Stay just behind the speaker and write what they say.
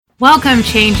Welcome,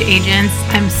 change agents.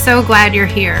 I'm so glad you're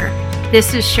here.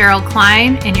 This is Cheryl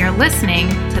Klein, and you're listening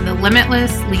to the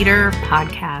Limitless Leader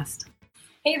Podcast.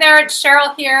 Hey there, it's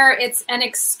Cheryl here. It's an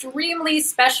extremely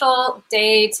special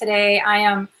day today. I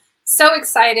am so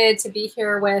excited to be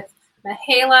here with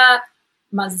Mihaela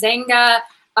Mazenga,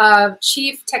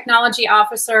 Chief Technology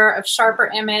Officer of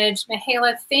Sharper Image.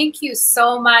 Mihaela, thank you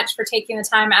so much for taking the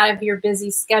time out of your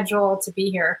busy schedule to be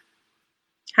here.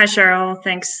 Hi, Cheryl.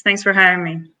 Thanks for having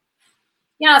me.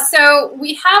 Yeah, so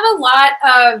we have a lot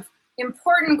of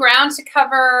important ground to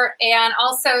cover and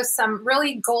also some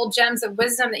really gold gems of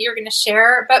wisdom that you're going to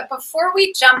share. But before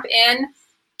we jump in,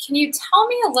 can you tell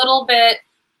me a little bit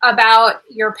about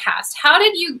your past? How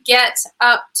did you get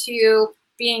up to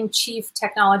being Chief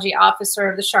Technology Officer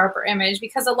of the Sharper Image?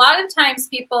 Because a lot of times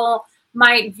people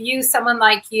might view someone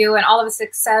like you and all of the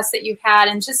success that you've had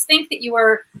and just think that you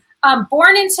were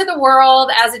born into the world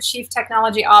as a Chief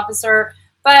Technology Officer.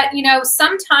 But, you know,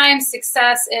 sometimes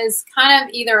success is kind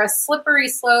of either a slippery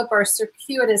slope or a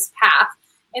circuitous path.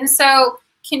 And so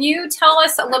can you tell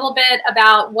us a little bit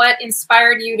about what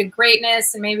inspired you to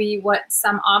greatness and maybe what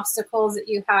some obstacles that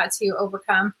you had to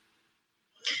overcome?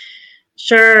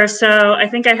 Sure. So I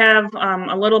think I have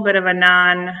a little bit of a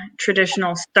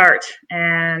non-traditional start,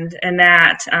 and in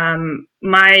that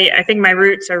I think my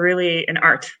roots are really in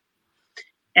art.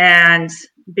 And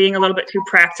being a little bit too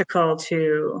practical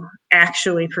to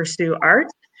actually pursue art,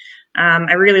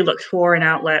 I really looked for an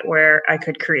outlet where I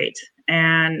could create.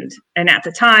 And at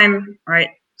the time, right,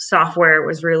 software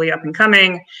was really up and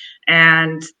coming,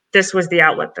 and this was the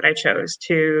outlet that I chose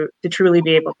to truly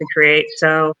be able to create.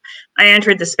 So I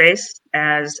entered the space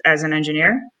as an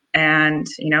engineer, and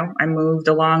I moved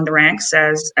along the ranks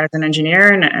as an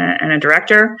engineer and a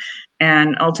director,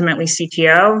 and ultimately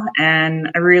CTO.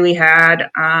 And I really had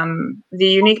the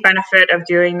unique benefit of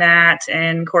doing that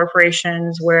in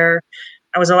corporations where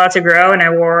I was allowed to grow, and I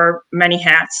wore many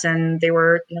hats, and they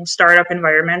were startup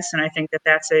environments. And I think that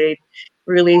that's a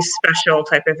really special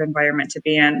type of environment to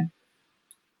be in.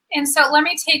 And so let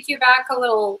me take you back a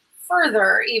little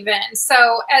further even.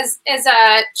 So as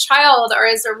a child or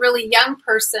as a really young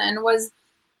person, was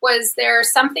there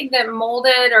something that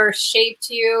molded or shaped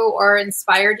you or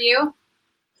inspired you?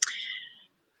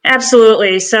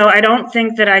 Absolutely. So I don't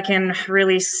think that I can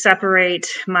really separate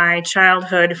my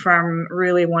childhood from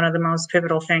really one of the most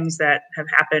pivotal things that have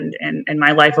happened in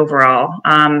my life overall.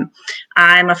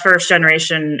 I'm a first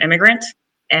generation immigrant,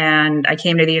 and I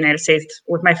came to the United States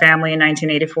with my family in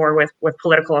 1984 with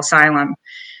political asylum.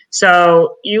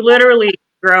 So you literally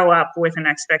grow up with an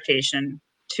expectation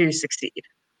to succeed.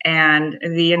 And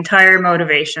the entire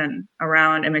motivation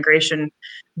around immigration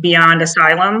beyond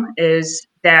asylum is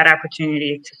that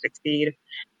opportunity to succeed.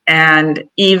 And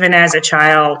even as a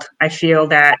child, I feel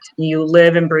that you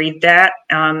live and breathe that,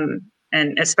 and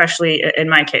especially in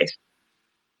my case.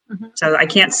 Mm-hmm. So I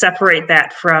can't separate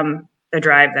that from the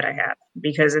drive that I have,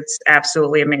 because it's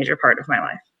absolutely a major part of my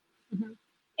life. Mm-hmm.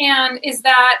 And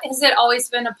has it always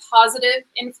been a positive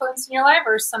influence in your life,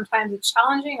 or sometimes it's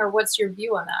challenging, or what's your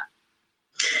view on that?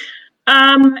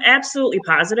 Absolutely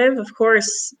positive. Of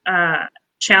course,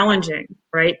 challenging,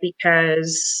 right?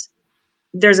 Because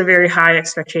there's a very high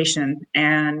expectation,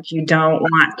 and you don't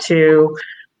want to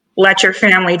let your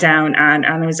family down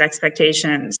on those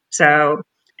expectations. So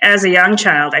as a young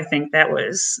child, I think that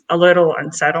was a little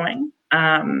unsettling.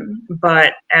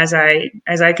 But as I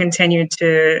continued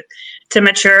to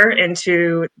mature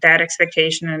into that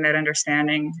expectation and that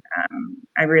understanding,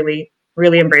 I really,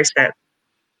 really embraced it.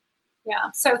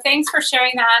 Yeah. So thanks for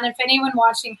sharing that. And if anyone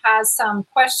watching has some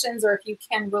questions, or if you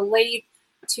can relate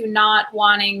to not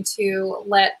wanting to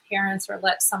let parents or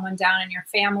let someone down in your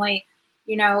family,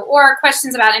 or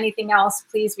questions about anything else,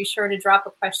 please be sure to drop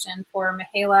a question for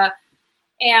Mihaela.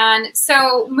 And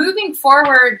so moving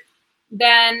forward,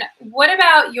 then what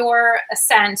about your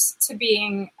ascent to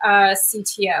being a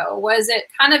CTO? Was it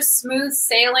kind of smooth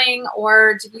sailing,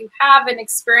 or did you have an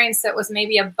experience that was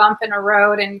maybe a bump in a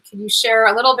road? And can you share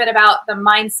a little bit about the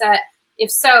mindset,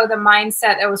 if so, the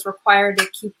mindset that was required to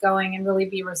keep going and really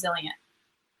be resilient?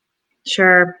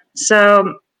 Sure.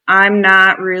 So I'm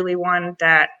not really one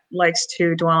that likes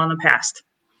to dwell on the past.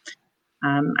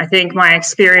 I think my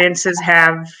experiences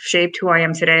have shaped who I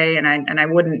am today, and I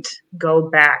wouldn't go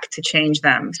back to change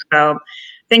them. So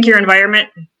I think your environment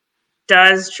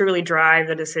does truly drive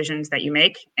the decisions that you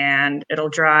make, and it'll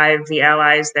drive the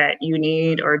allies that you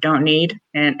need or don't need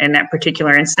in that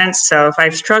particular instance. So if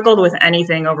I've struggled with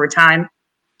anything over time,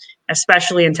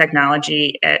 especially in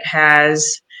technology, it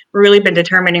has really been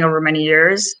determining over many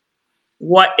years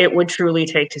what it would truly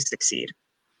take to succeed.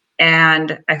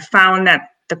 And I found that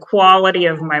the quality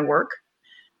of my work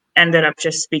ended up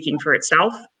just speaking for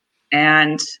itself.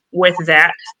 And with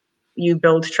that, you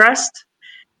build trust.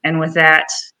 And with that,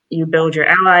 you build your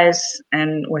allies.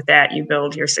 And with that, you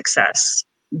build your success.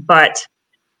 But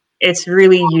it's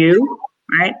really you,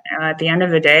 right? At the end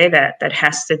of the day, that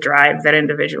has to drive that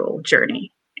individual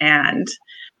journey. And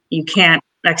you can't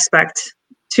expect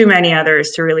too many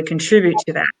others to really contribute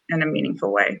to that in a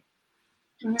meaningful way.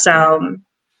 Mm-hmm. So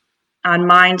on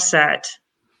mindset,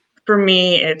 for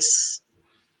me, it's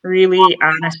really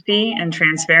honesty and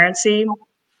transparency,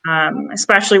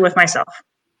 especially with myself.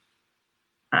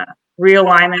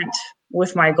 Realignment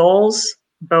with my goals,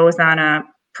 both on a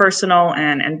personal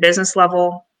and business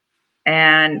level.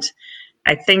 And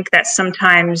I think that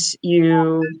sometimes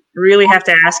you really have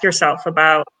to ask yourself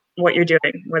about what you're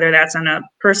doing, whether that's on a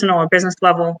personal or business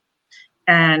level,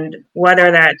 and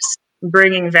whether that's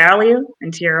bringing value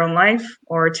into your own life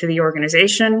or to the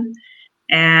organization.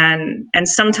 And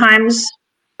sometimes,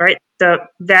 right,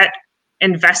 that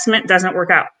investment doesn't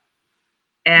work out.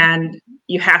 And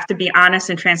you have to be honest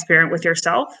and transparent with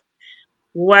yourself,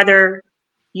 whether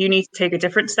you need to take a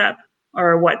different step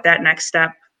or what that next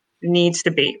step needs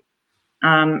to be.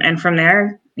 And from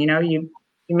there, you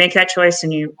make that choice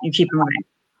and you keep moving.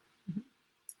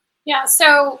 Yeah.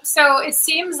 So it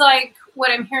seems like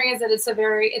what I'm hearing is that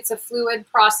it's a fluid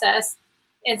process.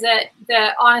 Is that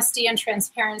the honesty and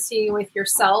transparency with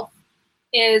yourself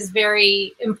is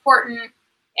very important,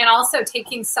 and also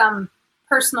taking some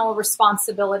personal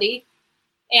responsibility,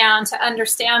 and to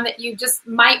understand that you just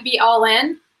might be all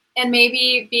in, and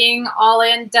maybe being all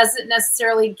in doesn't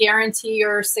necessarily guarantee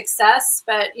your success,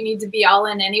 but you need to be all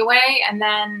in anyway, and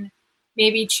then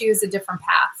maybe choose a different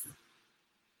path.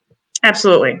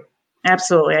 Absolutely.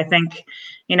 I think,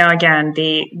 again,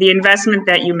 the investment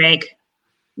that you make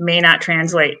may not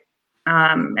translate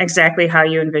exactly how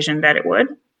you envisioned that it would.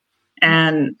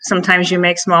 And sometimes you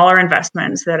make smaller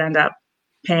investments that end up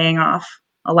paying off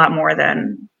a lot more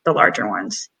than the larger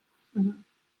ones. Mm-hmm.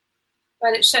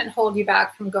 But it shouldn't hold you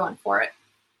back from going for it.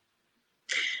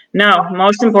 No,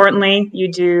 most importantly,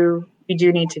 you do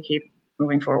need to keep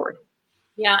moving forward.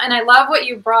 Yeah, and I love what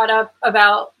you brought up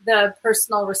about the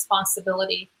personal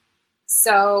responsibility.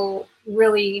 So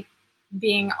really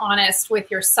being honest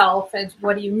with yourself and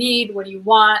what do you need, what do you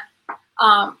want,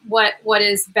 what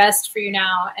is best for you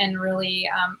now, and really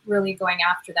going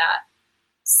after that.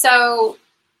 So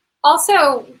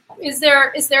also, is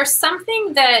there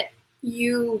something that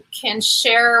you can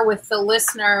share with the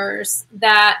listeners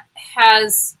that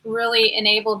has really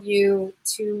enabled you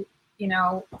to,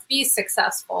 be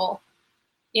successful,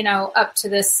 up to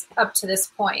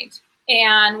this point?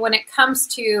 And when it comes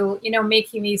to,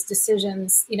 making these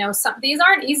decisions, these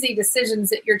aren't easy decisions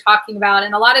that you're talking about.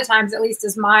 And a lot of times, at least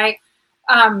as my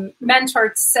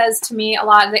mentor says to me a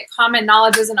lot, that common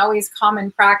knowledge isn't always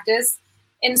common practice.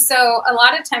 And so a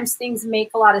lot of times things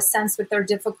make a lot of sense, but they're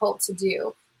difficult to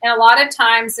do. And a lot of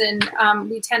times,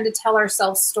 we tend to tell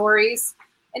ourselves stories.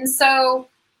 And so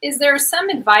is there some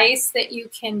advice that you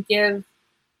can give,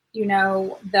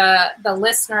 the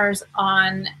listeners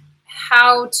on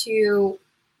how to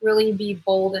really be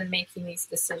bold in making these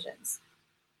decisions?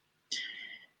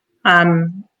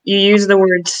 You use the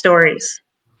word stories.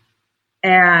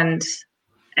 And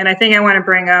I think I want to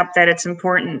bring up that it's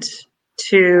important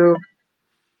to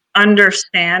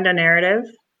understand a narrative,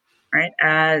 right,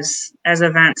 as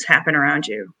events happen around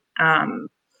you.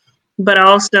 But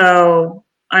also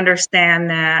understand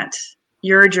that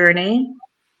your journey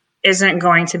isn't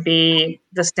going to be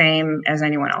the same as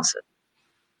anyone else's.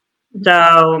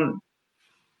 So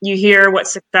you hear what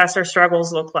success or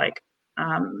struggles look like,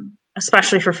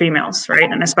 especially for females,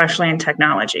 right? And especially in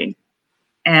technology.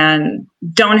 And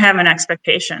don't have an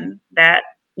expectation that,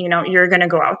 you're going to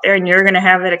go out there and you're going to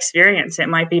have that experience. It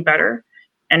might be better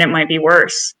and it might be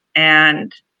worse.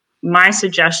 And my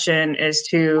suggestion is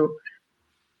to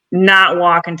not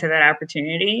walk into that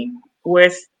opportunity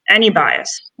with any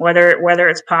bias, whether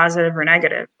it's positive or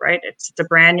negative, right? It's a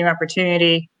brand new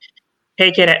opportunity.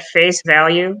 Take it at face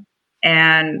value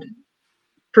and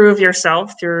prove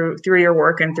yourself through your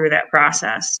work and through that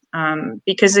process.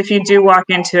 Because if you do walk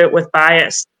into it with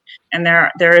bias, and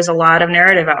there is a lot of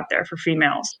narrative out there for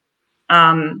females,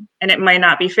 and it might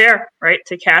not be fair, right,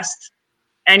 to cast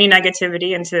any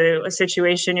negativity into a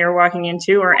situation you're walking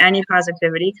into, or any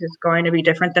positivity, because it's going to be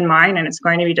different than mine and it's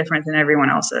going to be different than everyone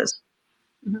else's.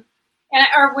 Mm-hmm. And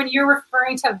or when you're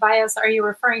referring to bias, are you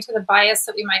referring to the bias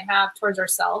that we might have towards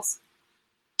ourselves?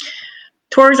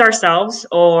 Towards ourselves,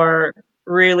 or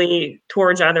really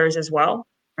towards others as well,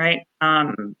 right?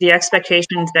 The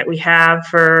expectations that we have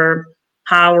for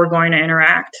how we're going to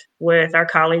interact with our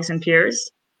colleagues and peers,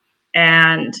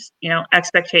 and,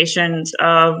 expectations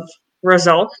of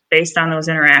results based on those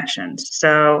interactions.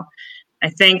 So I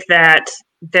think that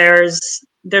there's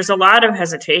a lot of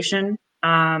hesitation,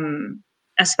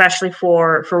 especially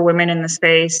for women in the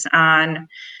space, on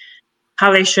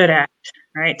how they should act,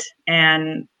 right?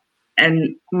 And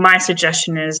my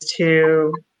suggestion is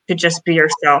to just be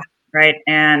yourself, right?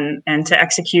 And to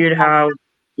execute how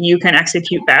you can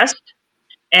execute best,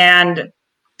 and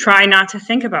try not to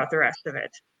think about the rest of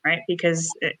it, right? Because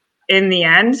in the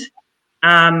end,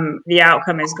 the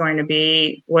outcome is going to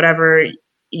be whatever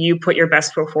you put your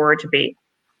best foot forward to be.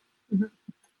 Mm-hmm.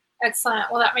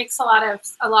 Excellent. Well, that makes a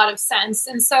lot of sense.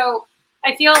 And so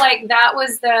I feel like that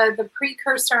was the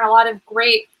precursor, a lot of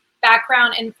great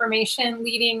background information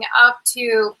leading up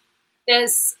to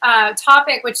this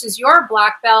topic, which is your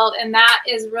black belt, and that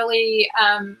is really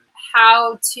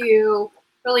how to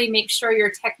really make sure your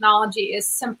technology is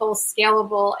simple,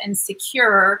 scalable, and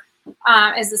secure,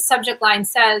 as the subject line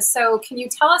says. So can you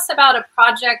tell us about a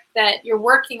project that you're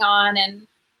working on and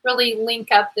really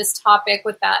link up this topic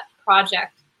with that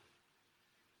project?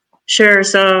 Sure.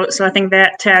 So I think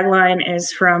that tagline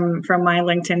is from my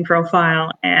LinkedIn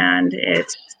profile, and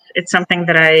it's something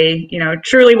that I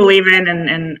truly believe in,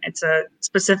 and it's a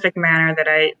specific manner that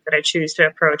I choose to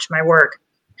approach my work.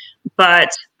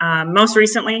 But most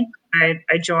recently,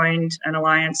 I joined an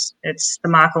alliance. It's the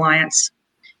MACH Alliance,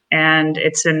 and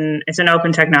it's an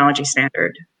open technology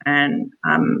standard. And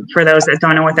for those that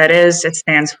don't know what that is, it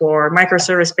stands for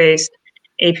microservice-based,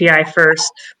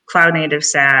 API-first, cloud-native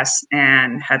SaaS,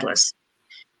 and headless.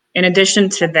 In addition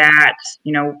to that,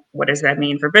 what does that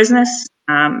mean for business?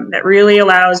 That really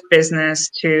allows business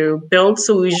to build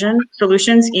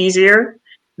solutions easier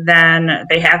than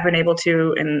they have been able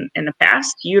to in the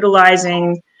past,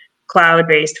 utilizing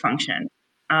cloud-based function.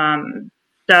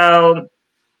 So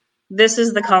this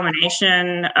is the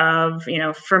culmination of,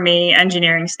 for me,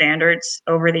 engineering standards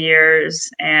over the years,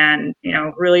 and,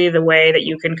 really the way that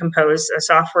you can compose a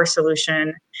software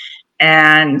solution.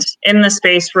 And in the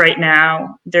space right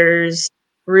now, there's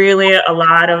really a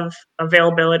lot of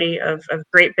availability of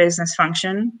great business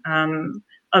function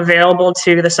available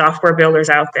to the software builders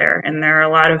out there. And there are a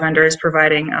lot of vendors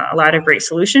providing a lot of great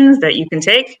solutions that you can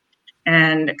take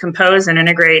and compose and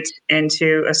integrate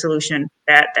into a solution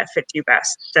that fits you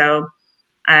best. So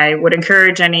I would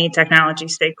encourage any technology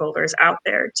stakeholders out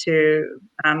there to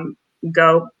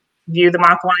go view the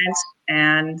MACH Alliance,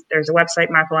 and there's a website,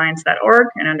 machalliance.org,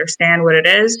 and understand what it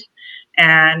is,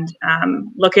 and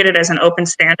look at it as an open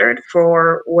standard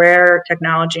for where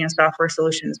technology and software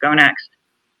solutions go next.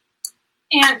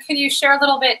 And could you share a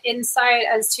little bit insight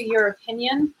as to your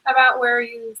opinion about where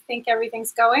you think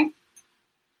everything's going?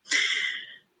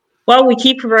 Well, we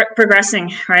keep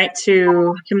progressing, right,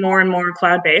 to more and more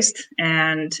cloud-based,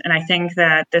 and I think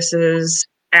that this is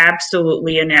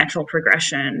absolutely a natural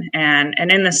progression, and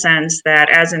in the sense that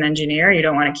as an engineer, you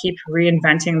don't want to keep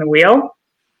reinventing the wheel.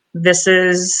 This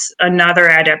is another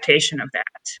adaptation of that,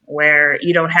 where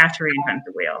you don't have to reinvent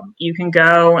the wheel. You can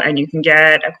go and you can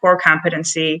get a core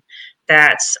competency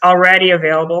that's already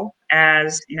available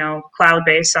as,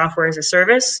 cloud-based software as a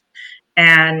service,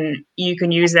 and you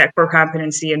can use that core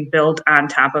competency and build on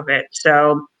top of it.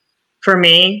 So for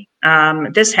me,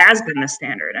 this has been the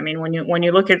standard. I mean, when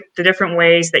you look at the different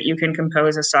ways that you can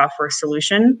compose a software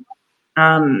solution,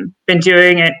 been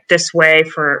doing it this way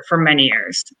for many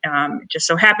years. It just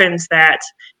so happens that,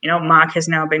 MACH has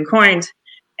now been coined,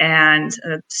 and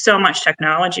so much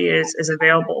technology is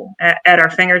available at our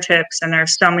fingertips, and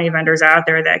there's so many vendors out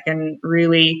there that can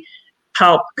really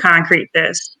help concrete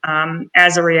this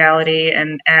as a reality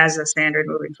and as a standard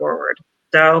moving forward.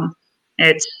 So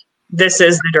this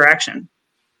is the direction.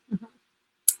 Mm-hmm.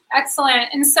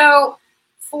 Excellent. And so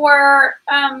for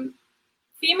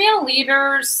female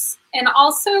leaders, and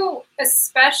also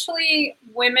especially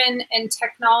women in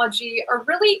technology, or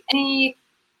really any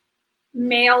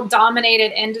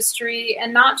male-dominated industry,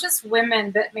 and not just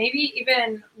women, but maybe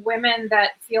even women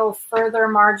that feel further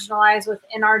marginalized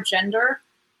within our gender,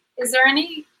 is there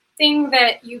anything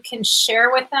that you can share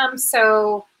with them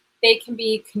so they can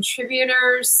be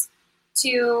contributors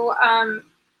to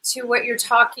what you're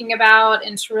talking about,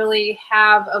 and to really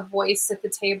have a voice at the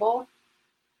table?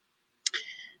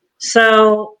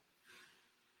 So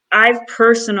I've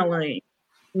personally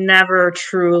never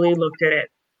truly looked at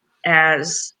it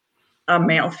as a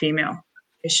male-female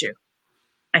issue.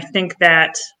 I think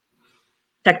that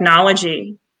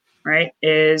technology, right,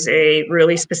 is a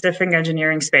really specific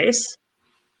engineering space,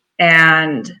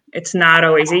 and it's not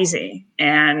always easy.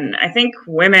 And I think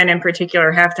women in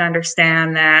particular have to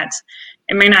understand that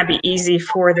it may not be easy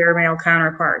for their male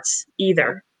counterparts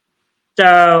either.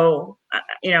 So,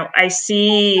 I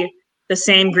see the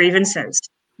same grievances,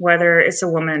 whether it's a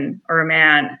woman or a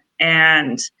man,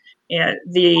 and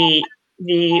the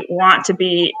want to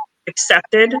be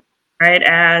accepted, right,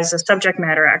 as a subject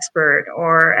matter expert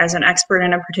or as an expert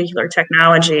in a particular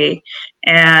technology,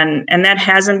 and that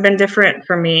hasn't been different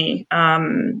for me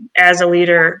as a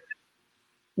leader,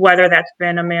 whether that's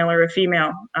been a male or a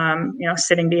female,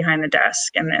 sitting behind the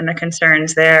desk and the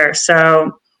concerns there.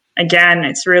 So again,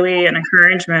 it's really an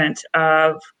encouragement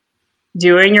of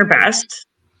doing your best,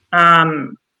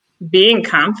 being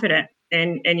confident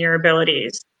in your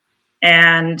abilities,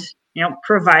 and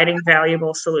providing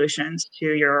valuable solutions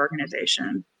to your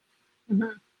organization. Mm-hmm.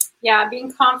 Yeah,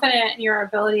 being confident in your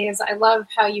abilities. I love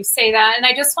how you say that. And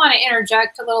I just want to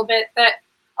interject a little bit that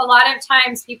a lot of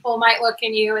times people might look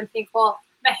at you and think, well,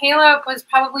 Mihaela was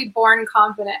probably born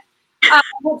confident,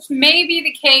 which may be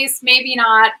the case, maybe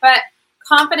not, but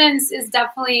confidence is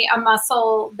definitely a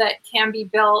muscle that can be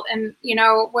built. And,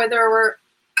 whether we're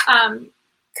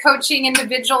coaching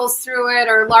individuals through it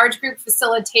or large group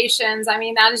facilitations, I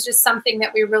mean, that is just something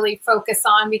that we really focus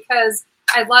on, because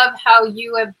I love how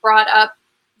you have brought up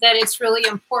that it's really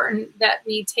important that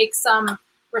we take some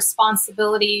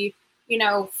responsibility,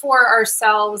 for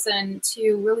ourselves and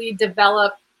to really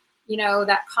develop,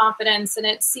 that confidence. And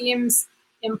it seems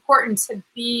important to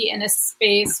be in a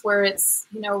space where it's,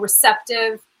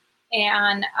 receptive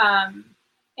and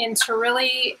to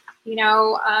really,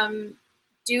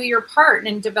 do your part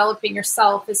in developing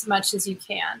yourself as much as you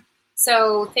can.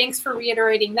 So thanks for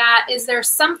reiterating that. Is there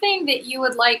something that you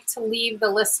would like to leave the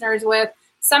listeners with,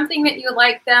 something that you would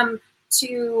like them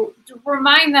to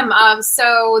remind them of,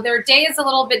 so their day is a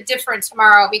little bit different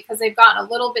tomorrow because they've gotten a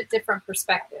little bit different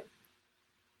perspective?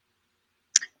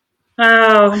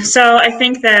 Oh, so I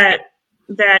think that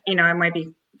it might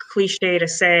be cliche to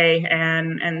say,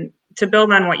 and to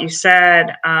build on what you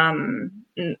said,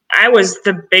 I was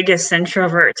the biggest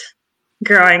introvert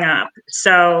growing up,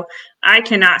 so I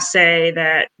cannot say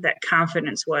that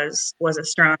confidence was a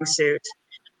strong suit.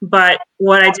 But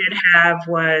what I did have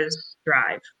was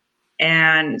drive,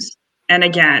 and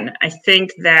again, I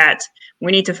think that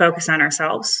we need to focus on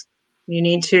ourselves. You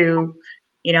need to,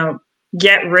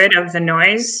 get rid of the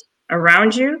noise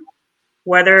around you,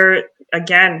 whether,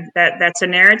 again, that's a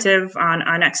narrative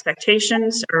on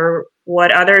expectations or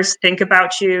what others think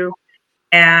about you,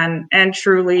 and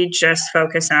truly just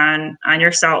focus on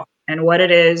yourself and what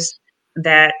it is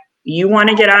that you want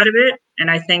to get out of it. And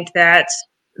I think that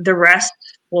the rest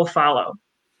will follow.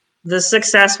 The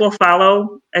success will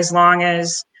follow as long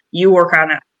as you work on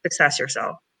that success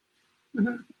yourself.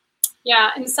 Mm-hmm.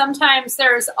 Yeah, and sometimes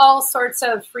there's all sorts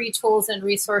of free tools and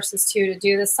resources too to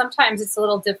do this. Sometimes it's a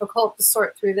little difficult to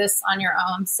sort through this on your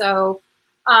own. So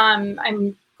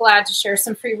I'm glad to share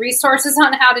some free resources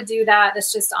on how to do that.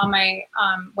 It's just on my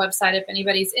website if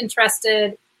anybody's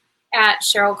interested, at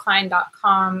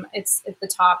CherylKlein.com. It's at the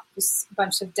top, just a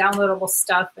bunch of downloadable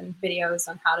stuff and videos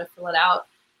on how to fill it out,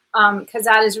 because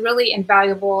that is really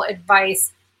invaluable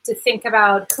advice to think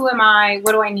about. Who am I?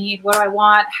 What do I need? What do I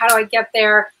want? How do I get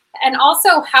there? And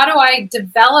also, how do I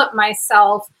develop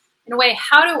myself in a way?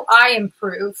 How do I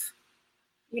improve?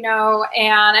 And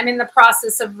I'm in the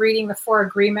process of reading the 4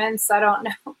 Agreements. I don't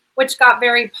know, which got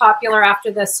very popular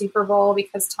after the Super Bowl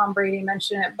because Tom Brady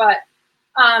mentioned it. But,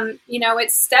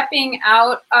 it's stepping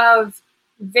out of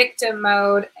victim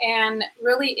mode and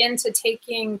really into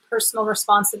taking personal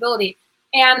responsibility.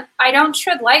 And I don't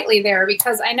tread lightly there,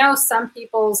 because I know some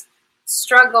people's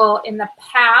struggle in the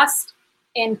past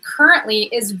and currently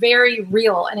is very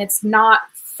real, and it's not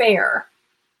fair.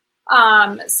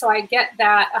 So I get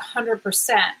that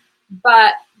 100%.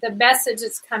 But the message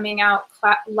that's coming out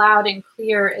loud and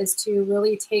clear is to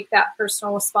really take that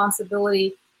personal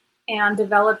responsibility and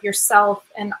develop yourself,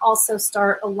 and also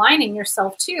start aligning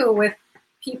yourself too with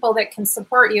people that can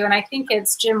support you. And I think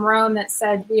it's Jim Rohn that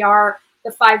said we are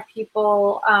the 5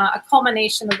 people, a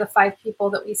culmination of the 5 people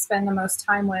that we spend the most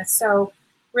time with. So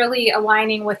really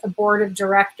aligning with a board of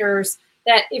directors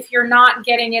that if you're not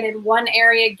getting it in one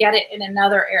area, get it in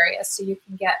another area, so you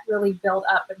can get really built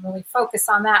up and really focus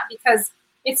on that, because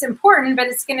it's important, but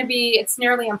it's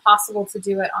nearly impossible to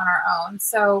do it on our own.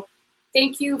 So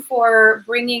thank you for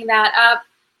bringing that up.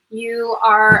 You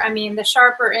are, the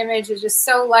Sharper Image is just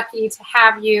so lucky to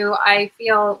have you. I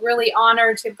feel really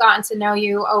honored to have gotten to know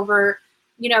you over,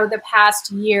 the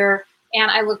past year,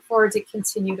 and I look forward to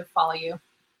continue to follow you.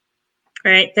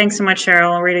 Great. Thanks so much,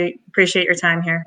 Cheryl. I really appreciate your time here.